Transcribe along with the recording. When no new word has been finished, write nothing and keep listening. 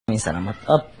Salamat.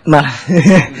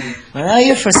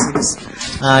 Your first news.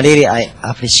 Really, I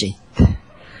appreciate.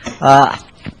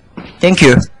 Thank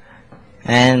you.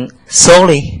 And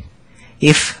sorry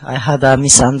if I had a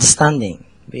misunderstanding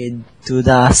to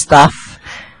the staff,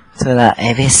 to the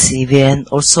ABS-CBN, and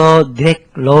also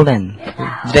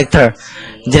director.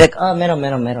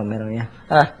 Meron, yeah.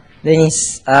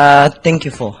 Denise, thank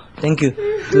you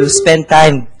to spend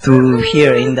time to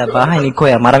here in the bahay ni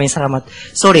Kuya. Maraming salamat.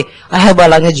 Sorry, I have a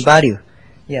language barrier.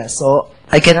 Yeah, so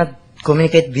I cannot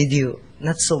communicate with you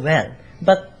not so well.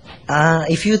 But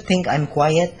if you think I'm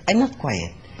quiet, I'm not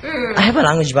quiet. I have a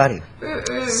language barrier.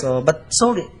 So, but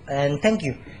sorry, and thank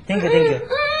you. Really,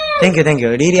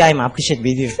 I'm appreciate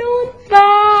with you.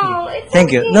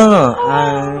 Thank you. No.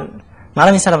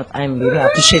 Maraming salamat. I'm really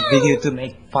appreciate with you to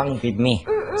make fun with me.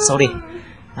 Sorry.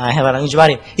 I have a language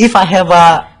barrier. If I have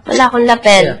a... Wala akong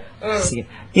lapel. Sige.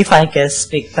 If I can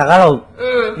speak Tagalog,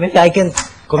 maybe I can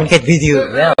communicate with you.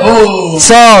 Yeah.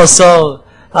 So,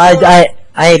 I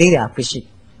really appreciate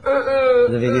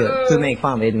the video to make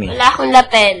fun with me. Wala akong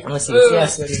lapel. Sige.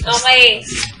 Sorry.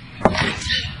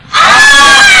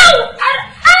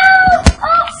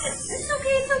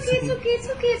 Okay. It's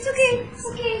okay.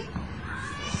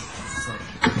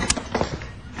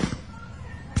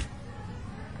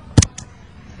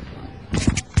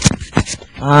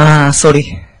 Sorry.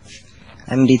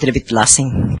 I'm a little bit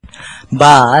laughing.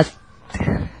 But,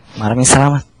 maraming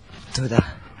salamat to the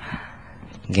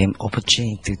give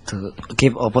opportunity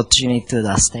to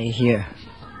the stay here.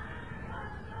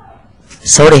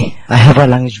 Sorry, I have a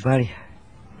language barrier.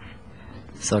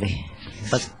 Sorry.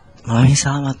 But, maraming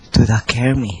salamat to the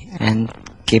care me and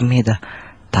give me the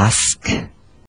task.